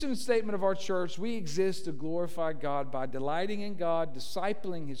mission statement of our church, we exist to glorify God by delighting in God,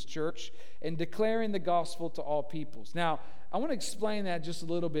 discipling His church, and declaring the gospel to all peoples. Now, I want to explain that just a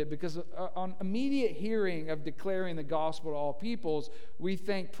little bit because on immediate hearing of declaring the gospel to all peoples, we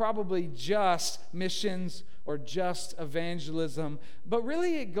think probably just missions or just evangelism, but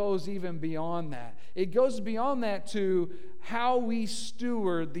really it goes even beyond that. It goes beyond that to how we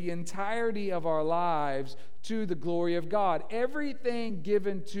steward the entirety of our lives to the glory of God. Everything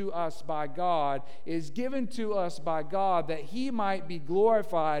given to us by God is given to us by God that He might be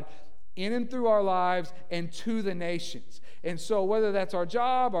glorified in and through our lives and to the nations. And so whether that's our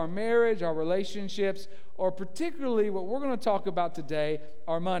job, our marriage, our relationships, or particularly what we're going to talk about today,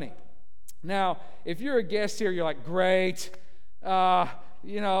 our money. Now, if you're a guest here, you're like, great, it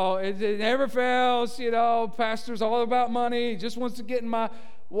never fails, pastor's all about money, he just wants to get in my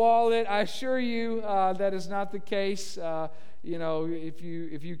wallet. I assure you that is not the case. If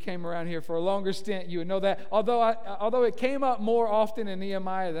you came around here for a longer stint, you would know that. Although it came up more often in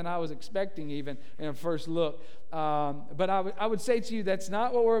Nehemiah than I was expecting even in a first look. But I would say to you that's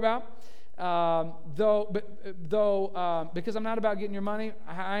not what we're about. Because I'm not about getting your money,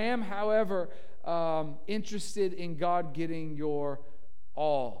 I am, however, interested in God getting your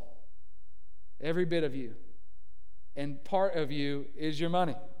all, every bit of you, and part of you is your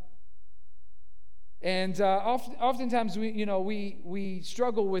money. And oftentimes we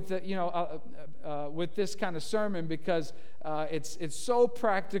struggle with with this kind of sermon because it's so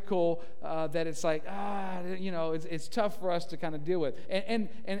practical that it's like it's tough for us to kind of deal with. And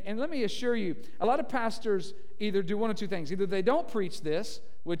let me assure you, a lot of pastors either do one of two things: either they don't preach this,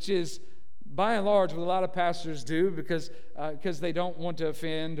 which is by and large what a lot of pastors do because they don't want to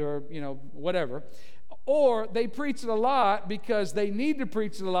offend or whatever. Or they preach it a lot because they need to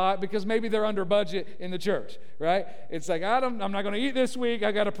preach it a lot because maybe they're under budget in the church, right? It's like, I'm not going to eat this week.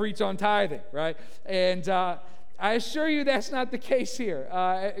 I got to preach on tithing, right? And I assure you that's not the case here.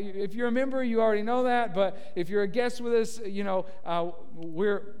 If you're a member, you already know that. But if you're a guest with us,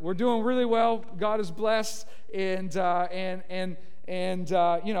 we're doing really well. God is blessed, and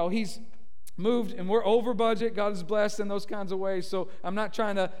He's moved, and we're over budget. God is blessed in those kinds of ways. So I'm not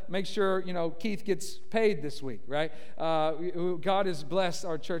trying to make sure Keith gets paid this week, right? God has blessed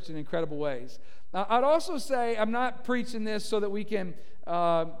our church in incredible ways. I'd also say I'm not preaching this so that we can.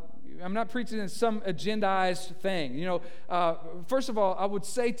 I'm not preaching in some agendized thing. First of all, I would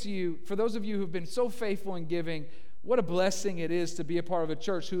say to you, for those of you who've been so faithful in giving, what a blessing it is to be a part of a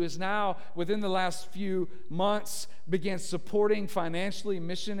church who is now, within the last few months, began supporting financially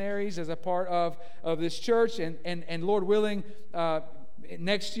missionaries as a part of this church. And Lord willing,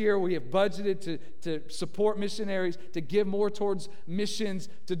 next year we have budgeted to support missionaries, to give more towards missions,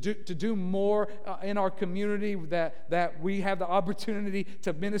 to do more in our community, that we have the opportunity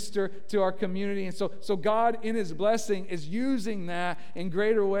to minister to our community. And so God, in His blessing, is using that in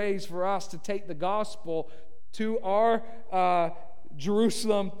greater ways for us to take the gospel to our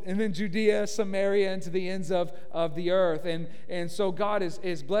Jerusalem and then Judea, Samaria, and to the ends of the earth. And so God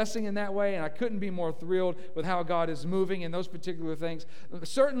is blessing in that way, and I couldn't be more thrilled with how God is moving in those particular things.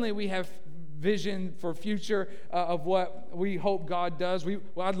 Certainly we have vision for future of what we hope God does.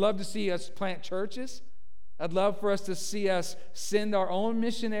 I'd love to see us plant churches. I'd love for us to see us send our own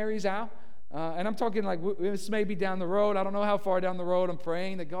missionaries out. And I'm talking like this may be down the road. I don't know how far down the road. I'm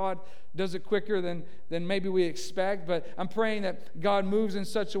praying that God does it quicker than maybe we expect. But I'm praying that God moves in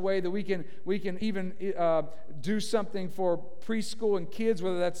such a way that we can even do something for preschool and kids,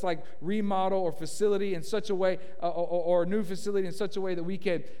 whether that's like remodel or facility in such a way, or a new facility in such a way that we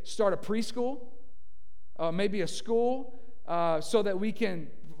can start a preschool, maybe a school, so that we can,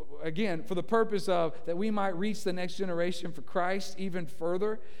 again, for the purpose of that we might reach the next generation for Christ even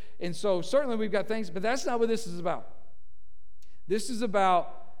further. And so certainly we've got things, but that's not what this is about. This is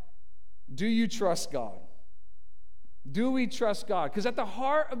about, do you trust God? Do we trust God? Because at the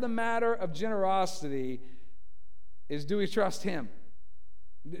heart of the matter of generosity is, do we trust Him?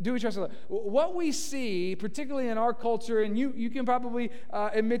 Do we trust God? What we see, particularly in our culture, and you can probably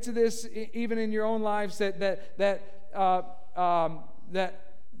admit to this even in your own lives, that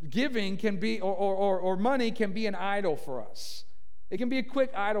giving can be, or money can be an idol for us. It can be a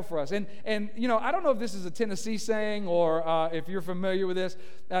quick idol for us. And I don't know if this is a Tennessee saying or if you're familiar with this.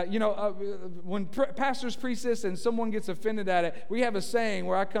 When pastors preach this and someone gets offended at it, we have a saying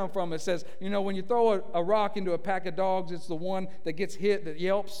where I come from. It says, when you throw a rock into a pack of dogs, it's the one that gets hit that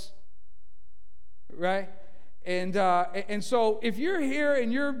yelps. Right? And so if you're here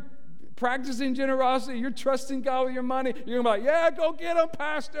and you're practicing generosity, you're trusting God with your money, you're going to be like, yeah, go get them,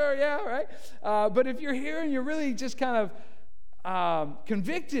 pastor. Yeah, right? But if you're here and you're really just kind of,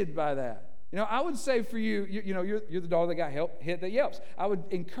 convicted by that. I would say for you, you're the dog that got hit that yelps. I would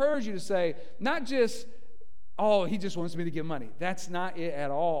encourage you to say, not just, oh, he just wants me to give money. That's not it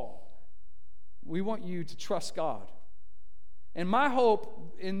at all. We want you to trust God. And my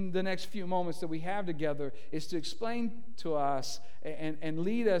hope in the next few moments that we have together is to explain to us and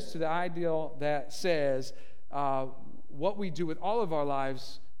lead us to the ideal that says what we do with all of our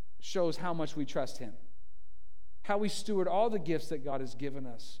lives shows how much we trust Him. How we steward all the gifts that God has given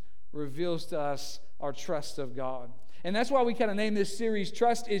us reveals to us our trust of God. And that's why we kind of name this series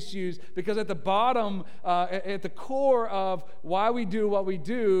Trust Issues, because at the bottom, at the core of why we do what we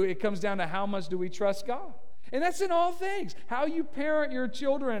do, it comes down to how much do we trust God. And that's in all things. How you parent your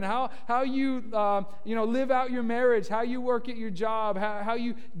children, how you live out your marriage, how you work at your job, how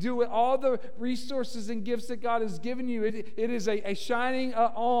you do with all the resources and gifts that God has given you. It is a shining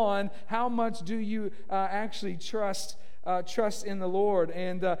on how much do you actually trust in the Lord.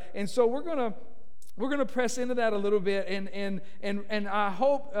 And so we're gonna press into that a little bit, and I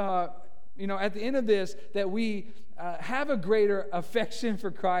hope at the end of this that we have a greater affection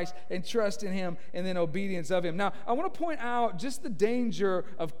for Christ and trust in Him, and then obedience of Him. Now, I want to point out just the danger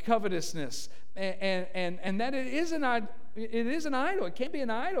of covetousness, and that it is an idol. It can be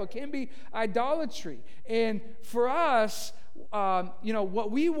an idol. It can be idolatry. And for us,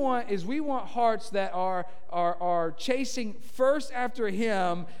 what we want is we want hearts that are chasing first after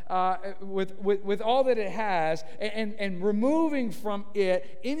Him with all that it has, and removing from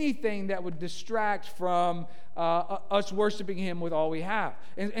it anything that would distract from us worshiping Him with all we have.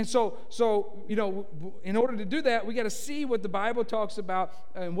 And so in order to do that, we got to see what the Bible talks about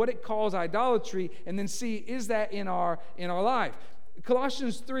and what it calls idolatry, and then see, is that in our life?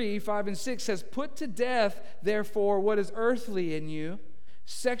 Colossians 3:5-6 says, "Put to death, therefore, what is earthly in you,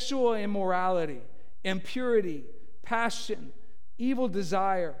 sexual immorality, impurity, passion, evil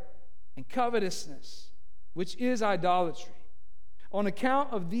desire, and covetousness, which is idolatry. On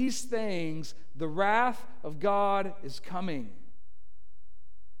account of these things, the wrath of God is coming."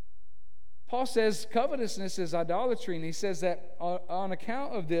 Paul says covetousness is idolatry, and he says that on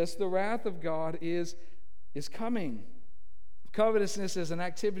account of this, the wrath of God is coming. Covetousness is an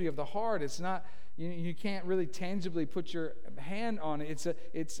activity of the heart. It's not, you can't really tangibly put your hand on it.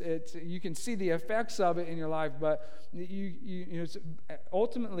 It's you can see the effects of it in your life, but it's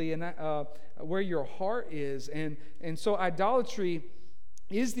ultimately where your heart is. And so idolatry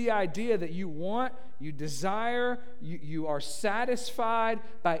is the idea that you want, you desire, you are satisfied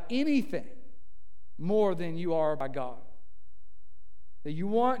by anything more than you are by God. That you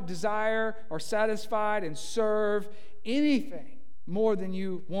want, desire, are satisfied, and serve anything more than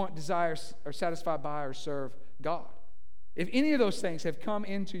you want, desire, or satisfied by or serve God. If any of those things have come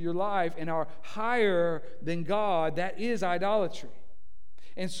into your life and are higher than God, that is idolatry.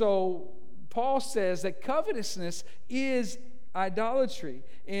 And so Paul says that covetousness is idolatry.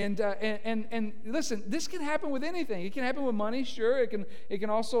 And listen, this can happen with anything. It can happen with money, sure. It can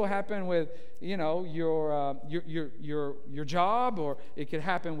also happen with your job, or it could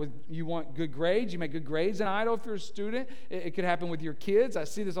happen with, you want good grades. You make good grades an idol if you're a student. It could happen with your kids. I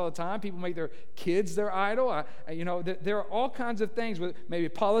see this all the time. People make their kids their idol. There are all kinds of things with maybe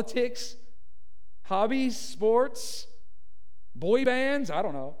politics, hobbies, sports, boy bands. I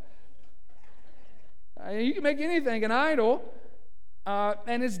don't know. You can make anything an idol.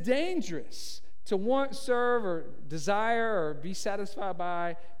 And it's dangerous to want, serve, or desire, or be satisfied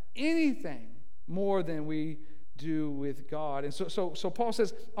by anything more than we do with God. And so Paul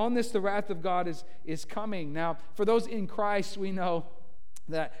says, on this, the wrath of God is coming. Now, for those in Christ, we know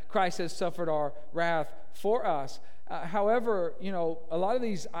that Christ has suffered our wrath for us. However, a lot of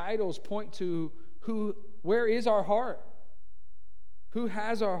these idols point to where is our heart? Who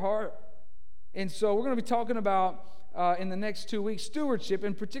has our heart? And so we're going to be talking about in the next 2 weeks, stewardship,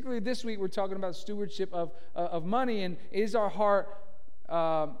 and particularly this week we're talking about stewardship of money. And is our heart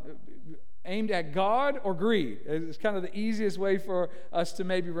aimed at God or greed? It's kind of the easiest way for us to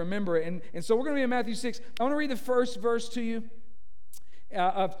maybe remember it. And so we're going to be in Matthew 6. I want to read the first verse to you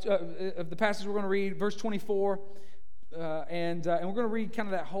of the passage we're going to read, verse 24. And we're going to read kind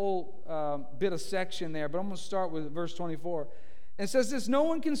of that whole bit of section there, but I'm going to start with verse 24. And it says this: "No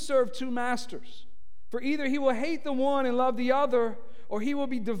one can serve two masters. For either he will hate the one and love the other, or he will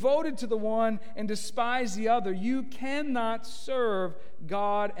be devoted to the one and despise the other. You cannot serve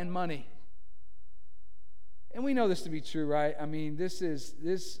God and money." And we know this to be true, right? I mean, this is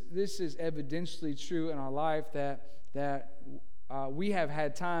evidentially true in our life that we have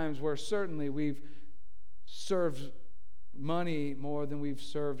had times where certainly we've served money more than we've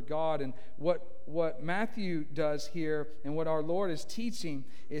served God. And what what Matthew does here and what our Lord is teaching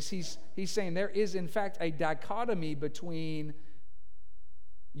is he's saying there is, in fact, a dichotomy between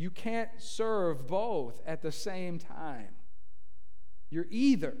you can't serve both at the same time. You're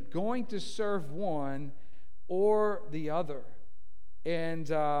either going to serve one or the other. And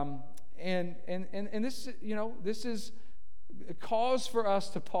this, this is a cause for us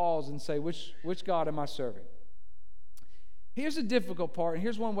to pause and say, which God am I serving? Here's a difficult part, and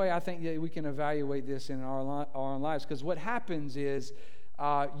here's one way I think that we can evaluate this in our own lives, because what happens is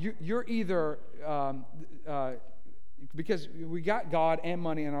you're either, because we got God and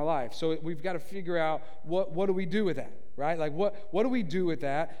money in our life, so we've got to figure out what do we do with that, right? Like what do we do with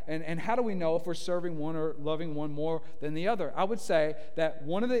that, and how do we know if we're serving one or loving one more than the other? I would say that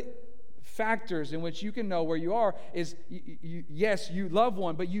one of the factors in which you can know where you are is, yes, you love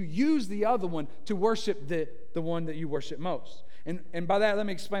one, but you use the other one to worship the one that you worship most. And by that, let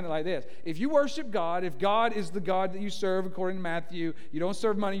me explain it like this. If you worship God, if God is the God that you serve, according to Matthew, you don't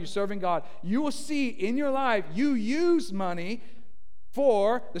serve money, you're serving God, you will see in your life you use money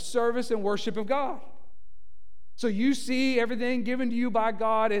for the service and worship of God. So you see everything given to you by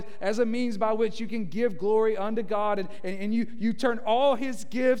God as a means by which you can give glory unto God. And you turn all His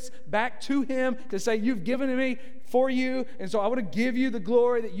gifts back to Him to say, you've given to me for you. And so I want to give you the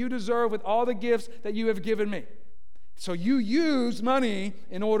glory that you deserve with all the gifts that you have given me. So you use money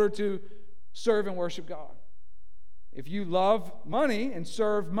in order to serve and worship God. If you love money and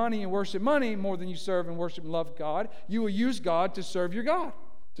serve money and worship money more than you serve and worship and love God, you will use God to serve your God,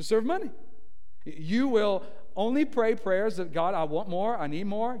 to serve money. You will only pray prayers that, God, I want more, I need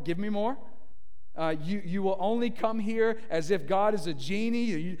more, give me more. You will only come here as if God is a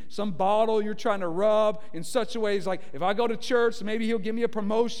genie, some bottle you're trying to rub in such a way as like, if I go to church, maybe He'll give me a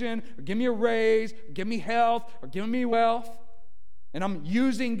promotion, or give me a raise, or give me health, or give me wealth. And I'm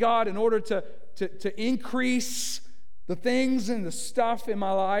using God in order to increase the things and the stuff in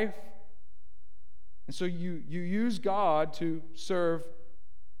my life. And so you use God to serve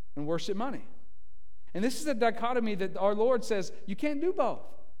and worship money. And this is a dichotomy that our Lord says you can't do both.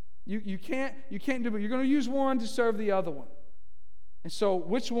 You can't do both. You're going to use one to serve the other one. And so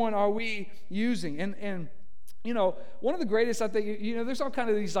which one are we using? And one of the greatest, I think, there's all kind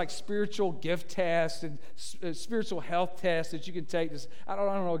of these like spiritual gift tests and spiritual health tests that you can take. I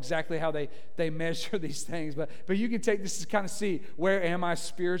don't know exactly how they measure these things, but you can take this to kind of see where am I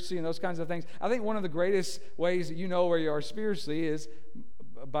spiritually and those kinds of things. I think one of the greatest ways that you know where you are spiritually is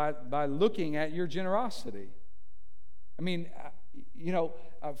by looking at your generosity. I mean,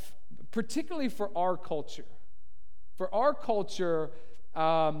 particularly for our culture. For our culture,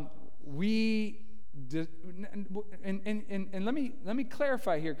 and let me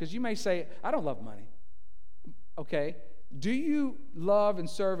clarify here, because you may say, I don't love money. Okay, do you love and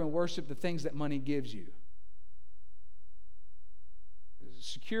serve and worship the things that money gives you?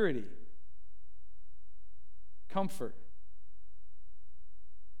 Security, comfort,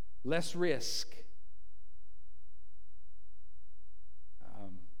 less risk,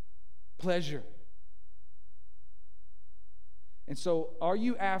 pleasure. And so are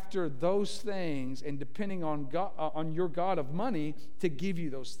you after those things and depending on God, on your God of money to give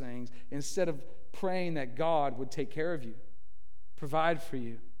you those things, instead of praying that God would take care of you, provide for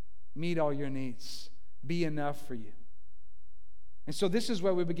you, meet all your needs, be enough for you? And so this is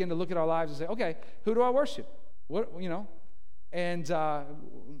where we begin to look at our lives and say, okay, who do I worship? And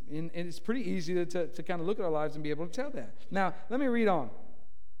it's pretty easy to kind of look at our lives and be able to tell that. Now, let me read on.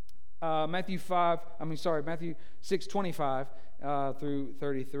 Matthew 6:25 through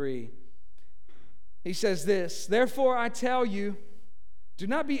 33. He says this, "Therefore I tell you, do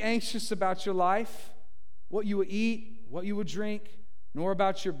not be anxious about your life, what you will eat, what you will drink, nor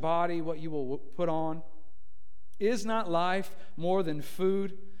about your body, what you will put on. Is not life more than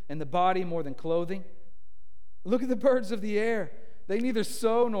food, and the body more than clothing? Look at the birds of the air. They neither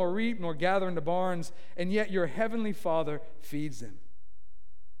sow nor reap nor gather into barns, and yet your heavenly Father feeds them.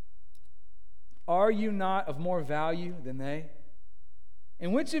 Are you not of more value than they?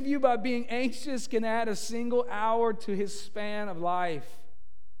 And which of you, by being anxious, can add a single hour to his span of life?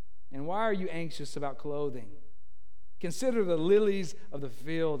 And why are you anxious about clothing? Consider the lilies of the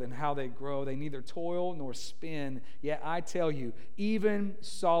field and how they grow. They neither toil nor spin. Yet I tell you, even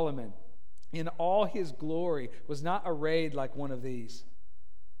Solomon, in all his glory, was not arrayed like one of these.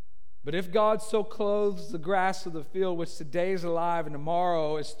 But if God so clothes the grass of the field, which today is alive and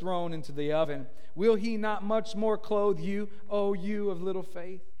tomorrow is thrown into the oven, will he not much more clothe you, O you of little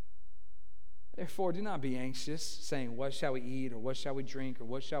faith? Therefore, do not be anxious, saying, what shall we eat, or what shall we drink, or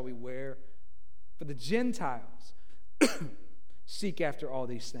what shall we wear? For the Gentiles seek after all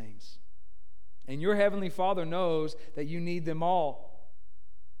these things. And your heavenly Father knows that you need them all.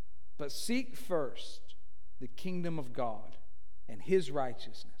 But seek first the kingdom of God and his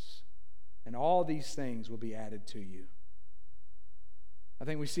righteousness, and all these things will be added to you. I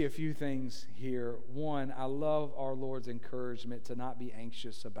think we see a few things here. One, I love our Lord's encouragement to not be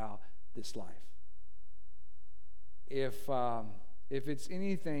anxious about this life. If it's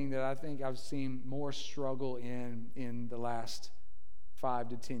anything that I think I've seen more struggle in the last 5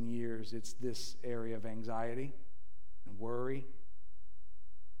 to 10 years, it's this area of anxiety and worry,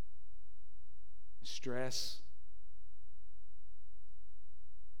 stress.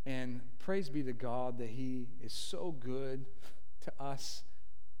 And praise be to God that he is so good to us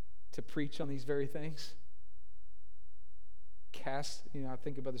to preach on these very things. I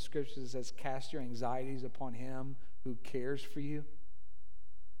think about the scriptures that says, cast your anxieties upon him who cares for you.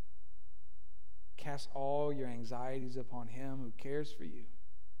 Cast all your anxieties upon him who cares for you.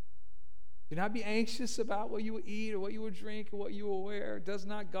 Do not be anxious about what you will eat or what you will drink or what you will wear. Does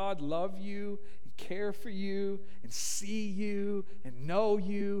not God love you and care for you and see you and know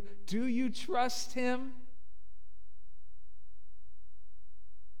you? Do you trust him?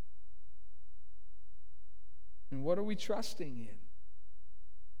 And what are we trusting in?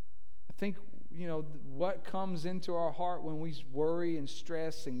 I think, what comes into our heart when we worry and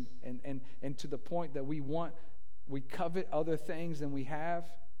stress and to the point that we covet other things than we have,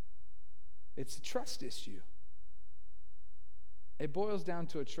 it's a trust issue. It boils down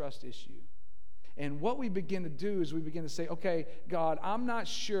to a trust issue. And what we begin to do is we begin to say, okay, God, I'm not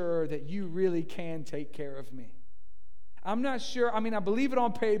sure that you really can take care of me. I'm not sure. I believe it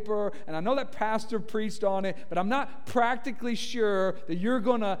on paper, and I know that pastor preached on it, but I'm not practically sure that you're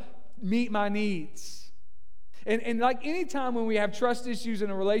going to meet my needs. And like any time when we have trust issues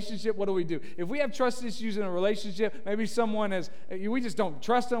in a relationship, what do? If we have trust issues in a relationship, maybe we just don't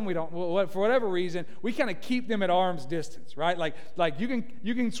trust them. We don't, for whatever reason, we kind of keep them at arm's distance, right? Like you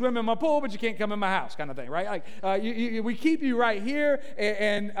can swim in my pool, but you can't come in my house, kind of thing, right? Like we keep you right here,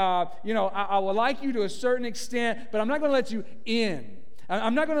 and I will like you to a certain extent, but I'm not going to let you in.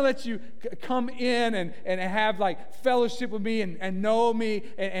 I'm not going to let you come in and have like fellowship with me and know me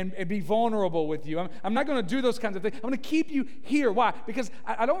and be vulnerable with you. I'm not going to do those kinds of things. I'm going to keep you here. Why? Because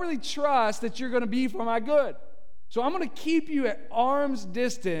I don't really trust that you're going to be for my good. So I'm going to keep you at arm's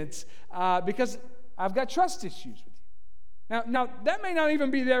distance because I've got trust issues with you. Now, that may not even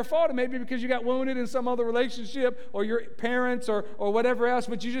be their fault. It may be because you got wounded in some other relationship or your parents or whatever else,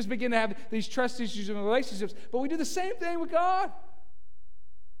 but you just begin to have these trust issues in relationships. But we do the same thing with God.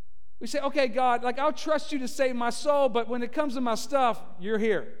 We say, okay, God, I'll trust you to save my soul, but when it comes to my stuff, you're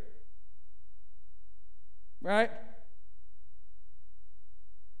here. Right?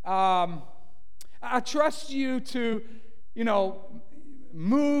 I trust you to,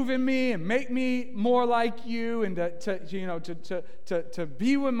 move in me and make me more like you, and to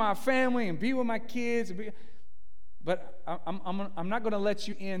be with my family and be with my kids. But I'm not going to let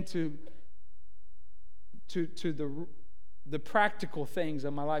you into the practical things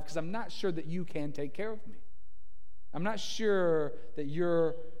of my life, because I'm not sure that you can take care of me. I'm not sure that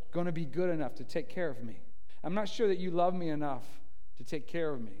you're going to be good enough to take care of me. I'm not sure that you love me enough to take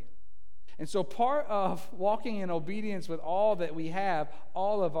care of me. And so part of walking in obedience with all that we have,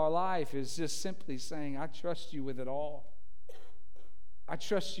 all of our life, is just simply saying, I trust you with it all. I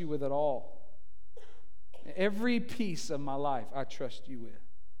trust you with it all. Every piece of my life, I trust you with.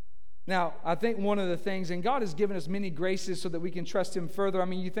 Now, I think one of the things, and God has given us many graces so that we can trust him further.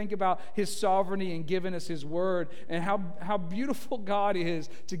 You think about his sovereignty and giving us his word, and how beautiful God is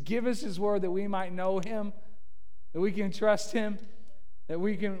to give us his word that we might know him, that we can trust him, that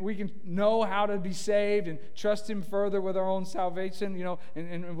we can know how to be saved and trust him further with our own salvation,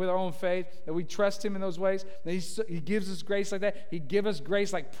 and with our own faith, that we trust him in those ways. That he gives us grace like that. He gives us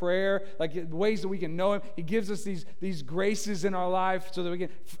grace like prayer, like ways that we can know him. He gives us these graces in our life so that we can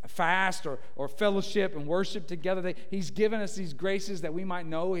fast or fellowship and worship together. He's given us these graces that we might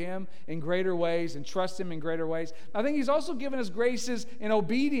know him in greater ways and trust him in greater ways. I think he's also given us graces in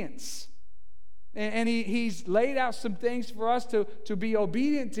obedience. And he's laid out some things for us to be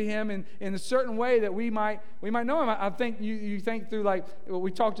obedient to him in a certain way that we might know him. I think you think through like what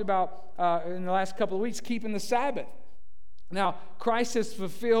we talked about in the last couple of weeks, keeping the Sabbath. Now, Christ has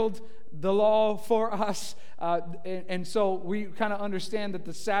fulfilled the law for us, and so we kind of understand that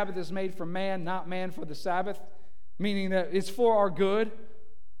the Sabbath is made for man, not man for the Sabbath, meaning that it's for our good.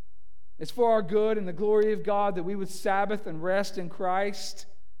 It's for our good and the glory of God that we would Sabbath and rest in Christ.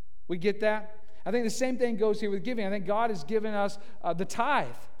 We get that? I think the same thing goes here with giving. I think God has given us the tithe.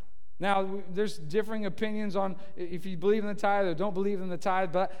 Now, there's differing opinions on if you believe in the tithe or don't believe in the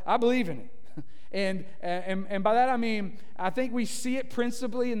tithe, but I believe in it.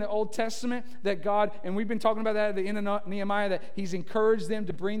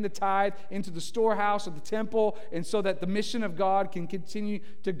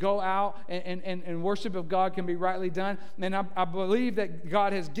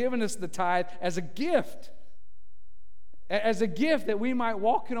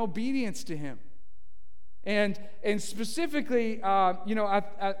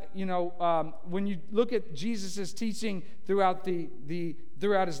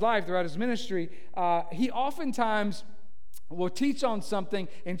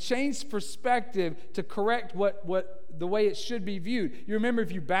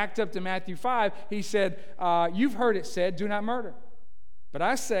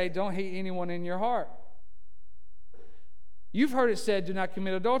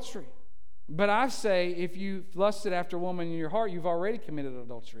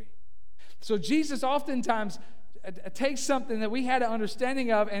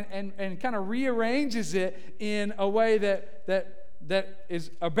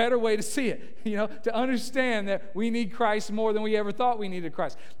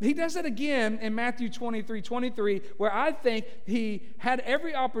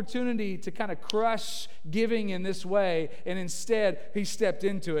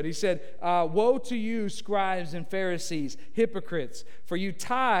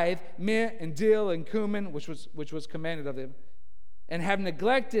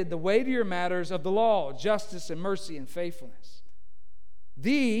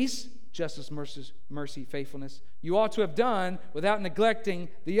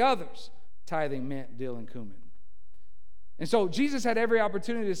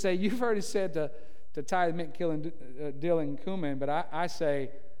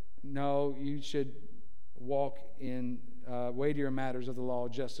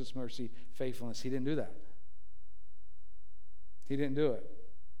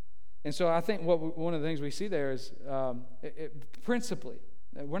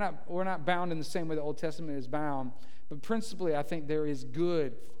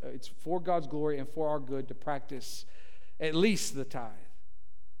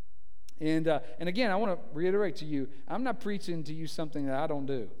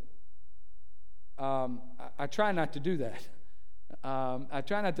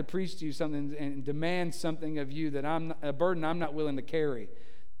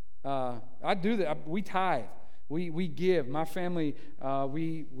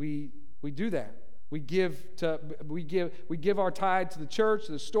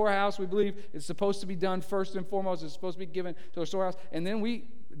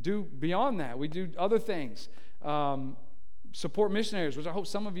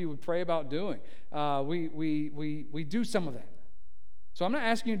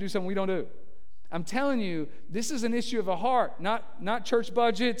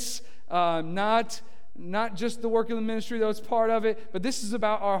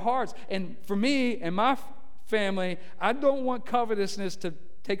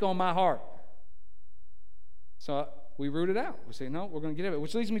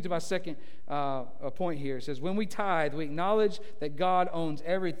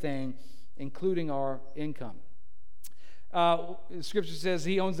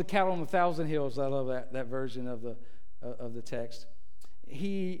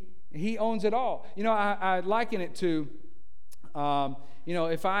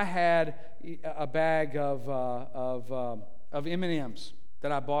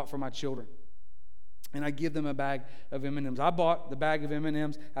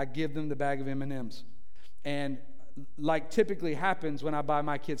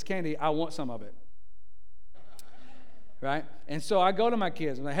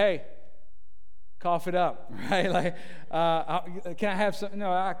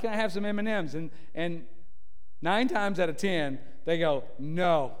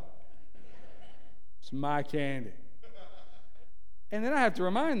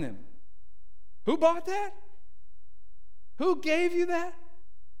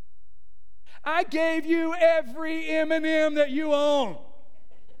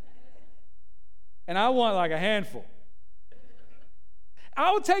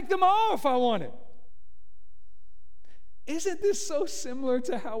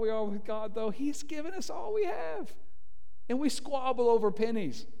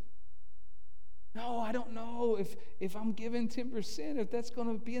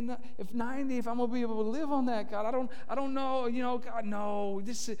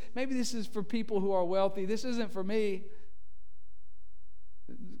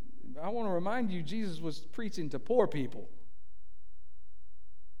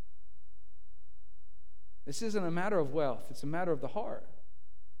 This isn't a matter of wealth. It's a matter of the heart.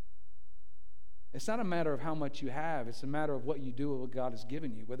 It's not a matter of how much you have. It's a matter of what you do with what God has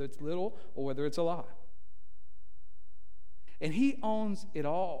given you, whether it's little or whether it's a lot. And he owns it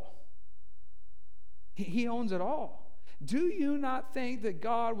all. He owns it all. Do you not think that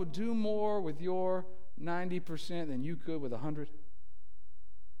God would do more with your 90% than you could with 100?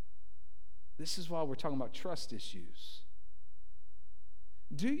 This is why we're talking about trust issues.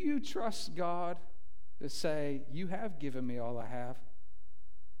 Do you trust God to say, you have given me all I have,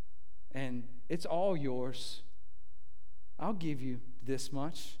 and it's all yours? I'll give you this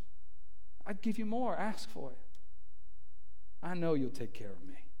much. I'd give you more. Ask for it. I know you'll take care of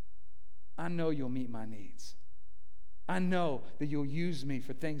me. I know you'll meet my needs. I know that you'll use me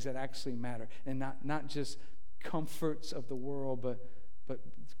for things that actually matter, and not just comforts of the world, but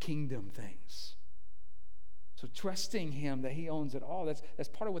kingdom things. So trusting him that he owns it all, that's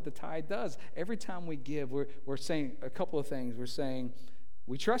part of what the tithe does. Every time we give, we're saying a couple of things. We're saying,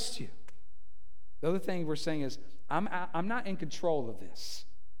 we trust you. The other thing we're saying is, I'm not in control of this.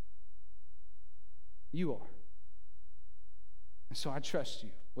 You are. And so I trust you.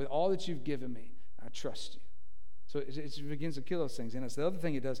 With all that you've given me, I trust you. So it begins to kill those things in us. The other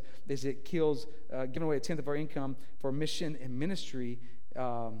thing it does is it kills, giving away 1/10 of our income for mission and ministry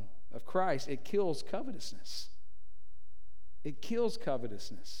of Christ. It kills covetousness. It kills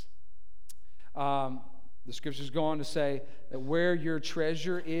covetousness. The scriptures go on to say that where your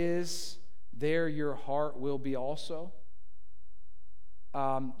treasure is, there your heart will be also.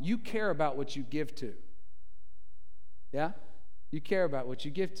 You care about what you give to. Yeah? You care about what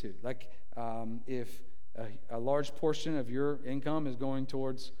you give to. Like if a large portion of your income is going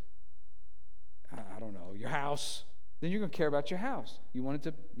towards, I don't know, your house, then you're going to care about your house. You want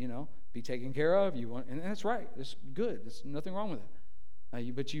it to, be taken care of. And that's right. It's good. There's nothing wrong with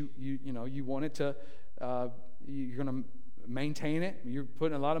it. But you want it to, you're going to maintain it. You're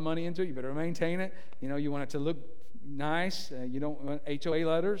putting a lot of money into it. You better maintain it. You want it to look nice. You don't want HOA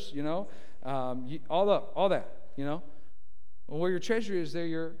letters. All that. Well, where your treasure is, there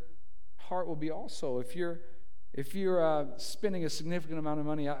your heart will be also. If you're spending a significant amount of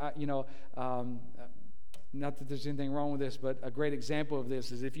money, not that there's anything wrong with this, but a great example of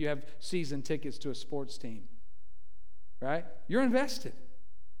this is if you have season tickets to a sports team, right? You're invested.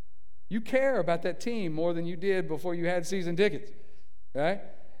 You care about that team more than you did before you had season tickets, right?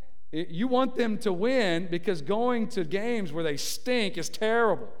 You want them to win because going to games where they stink is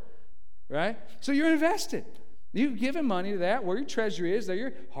terrible, right? So you're invested. You've given money to that. Where your treasure is, there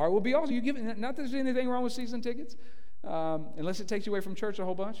your heart will be also. You give, not that there's anything wrong with season tickets, unless it takes you away from church a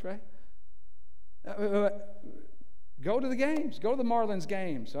whole bunch, right? Go to the games. Go to the Marlins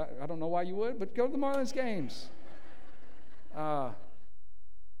games. I don't know why you would, but go to the Marlins games.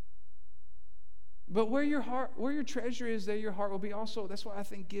 But where your treasure is, there your heart will be also. That's why I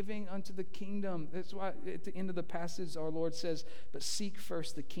think giving unto the kingdom. That's why at the end of the passage our Lord says, but seek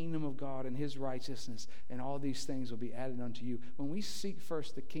first the kingdom of God and his righteousness, and all these things will be added unto you. When we seek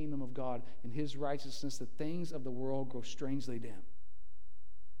first the kingdom of God and his righteousness, the things of the world grow strangely dim.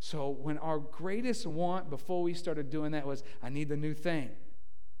 So when our greatest want before we started doing that was, I need the new thing.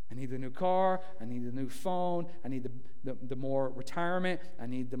 I need the new car. I need the new phone. I need the more retirement. I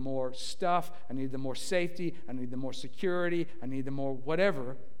need the more stuff. I need the more safety. I need the more security. I need the more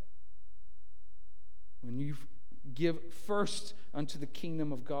whatever. When you give first unto the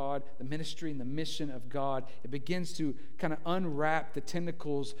kingdom of God, the ministry and the mission of God, it begins to kind of unwrap the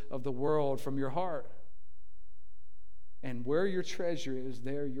tentacles of the world from your heart. And where your treasure is,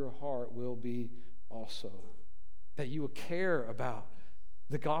 there your heart will be also. That you will care about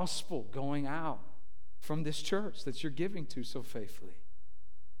the gospel going out from this church that you're giving to so faithfully.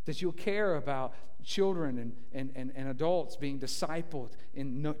 That you'll care about children and adults being discipled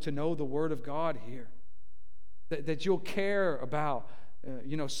to know the Word of God here. That you'll care about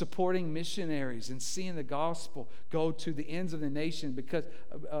supporting missionaries and seeing the gospel go to the ends of the nation because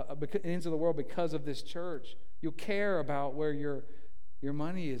ends of the world because of this church. You'll care about where your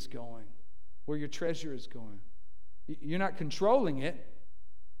money is going, where your treasure is going. You're not controlling it.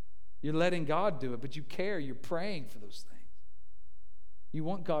 You're letting God do it, but you care. You're praying for those things. You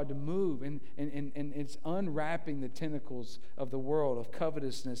want God to move, and it's unwrapping the tentacles of the world, of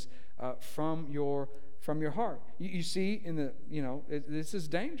covetousness from your heart. You see, this is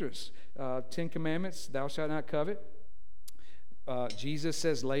dangerous. 10 Commandments, thou shalt not covet. Jesus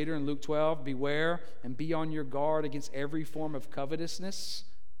says later in Luke 12, beware and be on your guard against every form of covetousness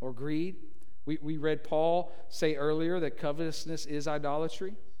or greed. We read Paul say earlier that covetousness is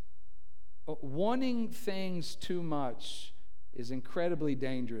idolatry. Wanting things too much is incredibly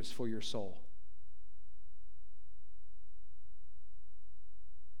dangerous for your soul.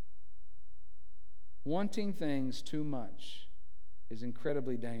 Wanting things too much is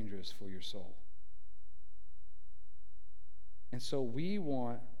incredibly dangerous for your soul. And so we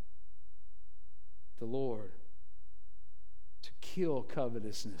want the Lord to kill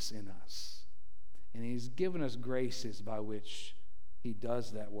covetousness in us. And He's given us graces by which He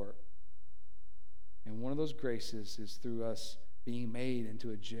does that work. And one of those graces is through us being made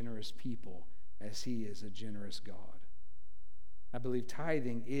into a generous people as He is a generous God. I believe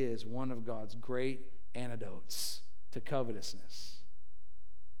tithing is one of God's great antidotes to covetousness.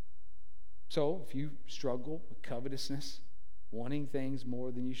 So if you struggle with covetousness, wanting things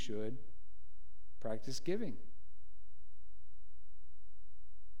more than you should, practice giving.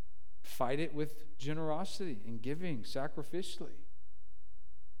 Fight it with generosity and giving sacrificially.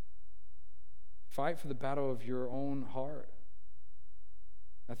 Fight for the battle of your own heart.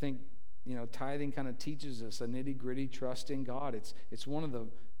 I think, tithing kind of teaches us a nitty-gritty trust in God. It's one of the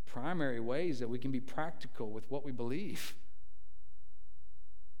primary ways that we can be practical with what we believe.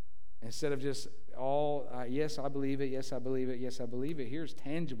 Instead of just yes, I believe it, yes, I believe it, yes, I believe it. Here's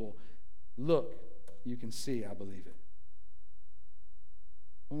tangible. Look, you can see I believe it.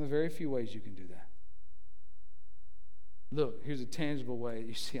 One of the very few ways you can do that. Look, here's a tangible way.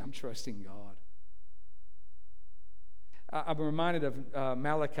 You see, I'm trusting God. I'm reminded of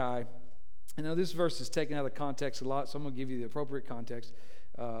Malachi. I know this verse is taken out of context a lot, so I'm going to give you the appropriate context.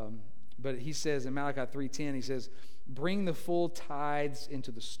 But he says in Malachi 3:10, he says, bring the full tithes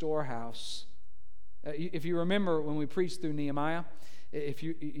into the storehouse. If you remember when we preached through Nehemiah,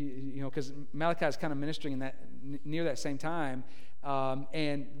 because Malachi is kind of ministering in that near that same time,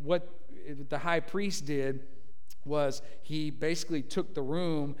 and what the high priest did was he basically took the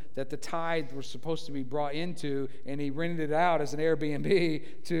room that the tithe were supposed to be brought into, and he rented it out as an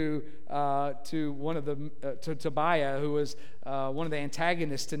Airbnb to one of the to Tobiah, who was one of the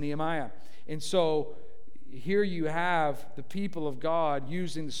antagonists to Nehemiah. And so here you have the people of God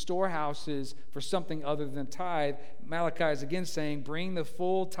using the storehouses for something other than tithe. Malachi is again saying, bring the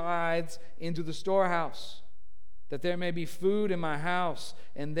full tithes into the storehouse, that there may be food in my house,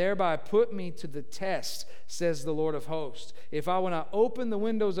 and thereby put me to the test, says the Lord of hosts. If I will not open the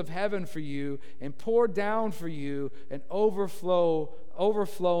windows of heaven for you and pour down for you an overflowing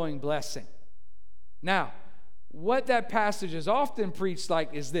blessing. Now, what that passage is often preached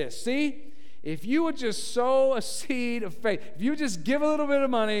like is this. See, if you would just sow a seed of faith, if you just give a little bit of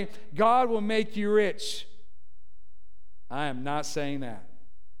money, God will make you rich. I am not saying that.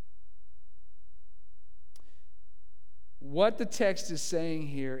 What the text is saying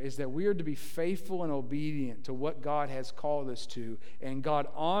here is that we are to be faithful and obedient to what God has called us to, and God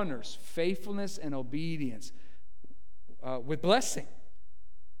honors faithfulness and obedience with blessing.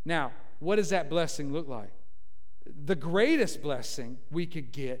 Now, what does that blessing look like? The greatest blessing we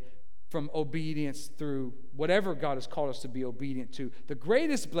could get from obedience through whatever God has called us to be obedient to, the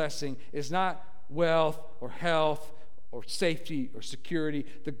greatest blessing is not wealth or health or safety or security.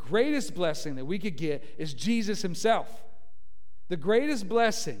 The greatest blessing that we could get is Jesus Himself. The greatest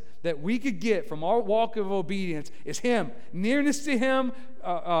blessing that we could get from our walk of obedience is Him. Nearness to Him,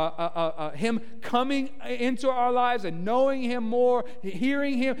 Him coming into our lives and knowing Him more,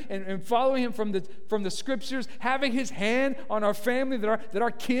 hearing Him and following Him from the Scriptures, having His hand on our family, that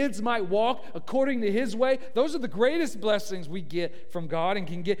our kids might walk according to His way. Those are the greatest blessings we get from God and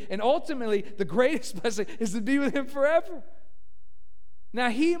can get. And ultimately, the greatest blessing is to be with Him forever. Now,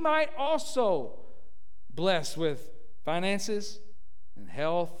 He might also bless with finances and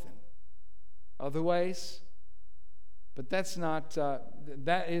health and other ways, but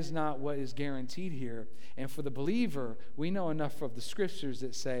that is not what is guaranteed here. And for the believer, we know enough of the Scriptures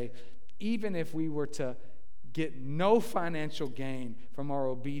that say, even if we were to get no financial gain from our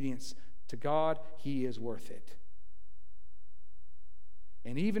obedience to God, He is worth it.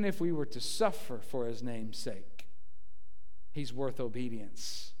 And even if we were to suffer for His name's sake, He's worth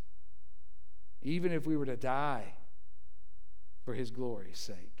obedience. Even if we were to die for His glory's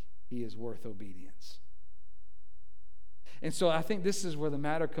sake, He is worth obedience. And so I think this is where the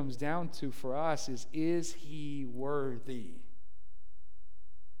matter comes down to for us is He worthy?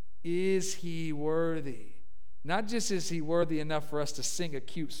 Is He worthy? Not just is He worthy enough for us to sing a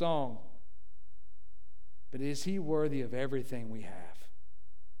cute song, but is He worthy of everything we have?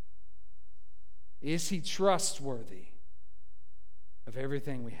 Is He trustworthy of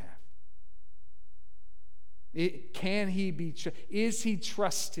everything we have? Is He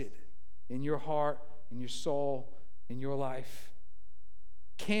trusted in your heart, in your soul, in your life?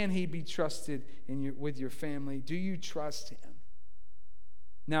 Can He be trusted with your family? Do you trust Him?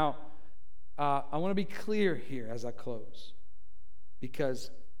 Now, I want to be clear here as I close, because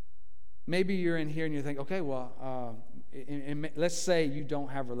Maybe you're in here and you think, okay, well, let's say you don't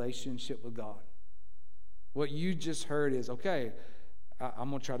have a relationship with God. What you just heard is, okay, I'm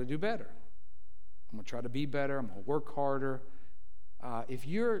going to try to do better. I'm going to try to be better. I'm going to work harder. If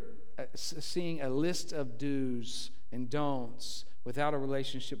you're seeing a list of do's and don'ts without a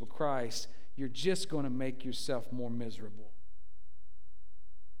relationship with Christ, you're just going to make yourself more miserable.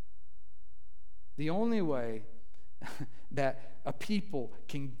 The only way that a people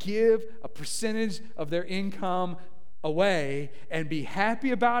can give a percentage of their income away and be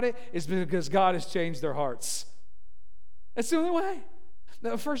happy about it is because God has changed their hearts. That's the only way.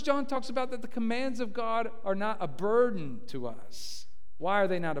 Now, 1 John talks about that the commands of God are not a burden to us. Why are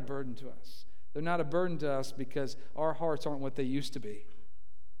they not a burden to us? They're not a burden to us because our hearts aren't what they used to be.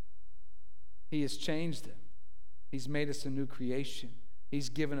 He has changed them. He's made us a new creation. He's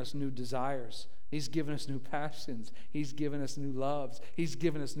given us new desires. He's given us new passions. He's given us new loves. He's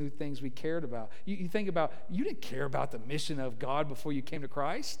given us new things we cared about. You think about, you didn't care about the mission of God before you came to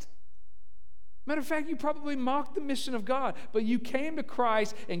Christ. Matter of fact, you probably mocked the mission of God, but you came to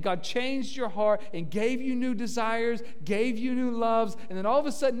Christ and God changed your heart and gave you new desires, gave you new loves, and then all of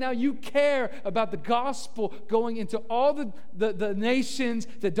a sudden now you care about the gospel going into all the nations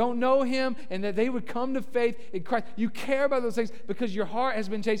that don't know Him and that they would come to faith in Christ. You care about those things because your heart has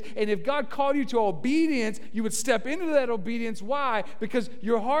been changed. And if God called you to obedience, you would step into that obedience. Why? Because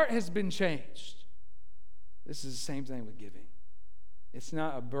your heart has been changed. This is the same thing with giving. It's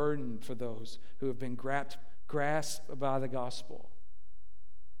not a burden for those who have been grasped by the gospel.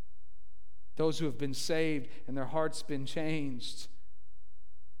 Those who have been saved and their hearts been changed.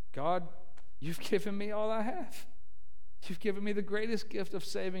 God, you've given me all I have. You've given me the greatest gift of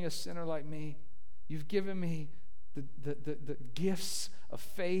saving a sinner like me. You've given me the gifts of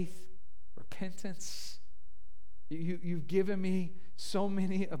faith, repentance. You've given me so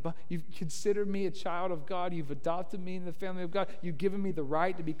many. You've considered me a child of God. You've adopted me in the family of God. You've given me the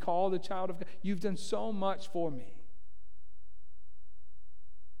right to be called a child of God. You've done so much for me.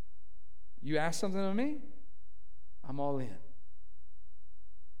 You ask something of me, I'm all in.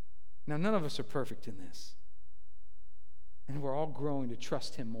 Now, none of us are perfect in this. And we're all growing to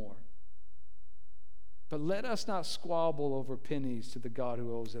trust Him more. But let us not squabble over pennies to the God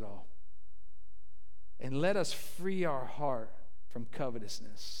who owes it all. And let us free our heart from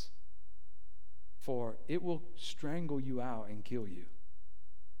covetousness, for it will strangle you out and kill you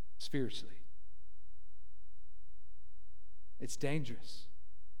spiritually. It's dangerous.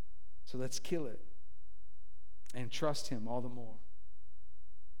 So let's kill it and trust Him all the more.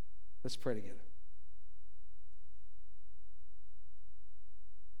 Let's pray together.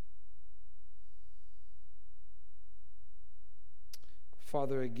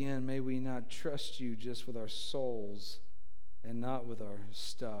 Father, again, may we not trust You just with our souls and not with our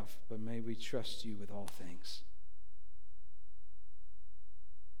stuff, but may we trust You with all things.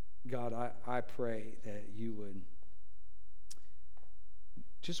 God, I pray that You would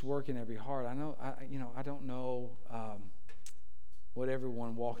just work in every heart. I don't know what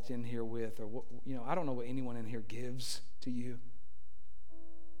everyone walked in here with, or what, I don't know what anyone in here gives to You.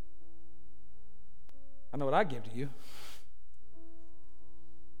 I know what I give to You.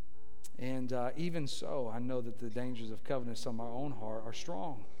 And even so, I know that the dangers of covetousness on my own heart are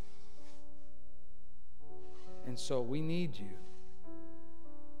strong. And so we need You.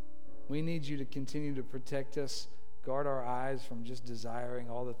 We need You to continue to protect us, guard our eyes from just desiring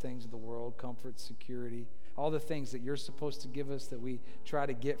all the things of the world, comfort, security, all the things that You're supposed to give us that we try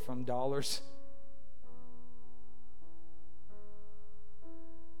to get from dollars.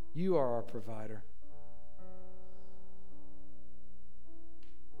 You are our provider.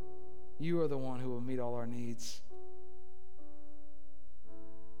 You are the one who will meet all our needs.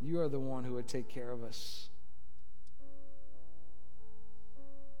 You are the one who would take care of us.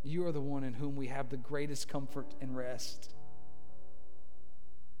 You are the one in whom we have the greatest comfort and rest.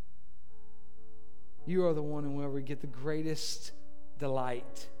 You are the one in where we get the greatest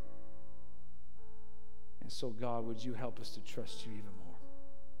delight. And so, God, would You help us to trust You even more?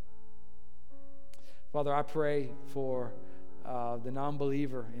 Father, I pray for the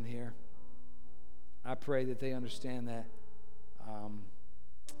non-believer in here. I pray that they understand that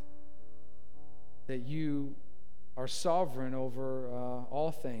that You are sovereign over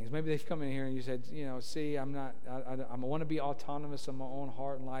all things. Maybe they've come in here and you said, see, I want to be autonomous in my own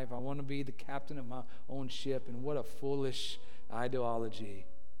heart and life. I want to be the captain of my own ship. And what a foolish ideology.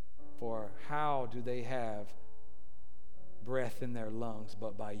 For how do they have breath in their lungs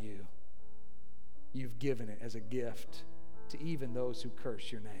but by You? You've given it as a gift to even those who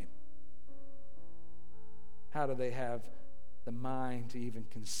curse Your name. How do they have the mind to even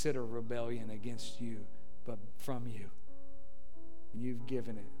consider rebellion against you, but from you. And you've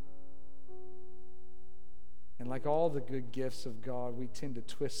given it. And like all the good gifts of God, we tend to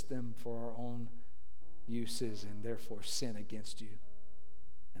twist them for our own uses and therefore sin against you.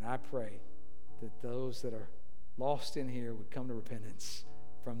 And I pray that those that are lost in here would come to repentance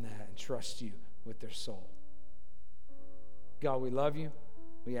from that and trust you with their soul. God, we love you.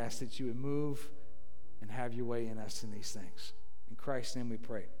 We ask that you would move and have your way in us in these things. In Christ's name we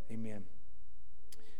pray. Amen.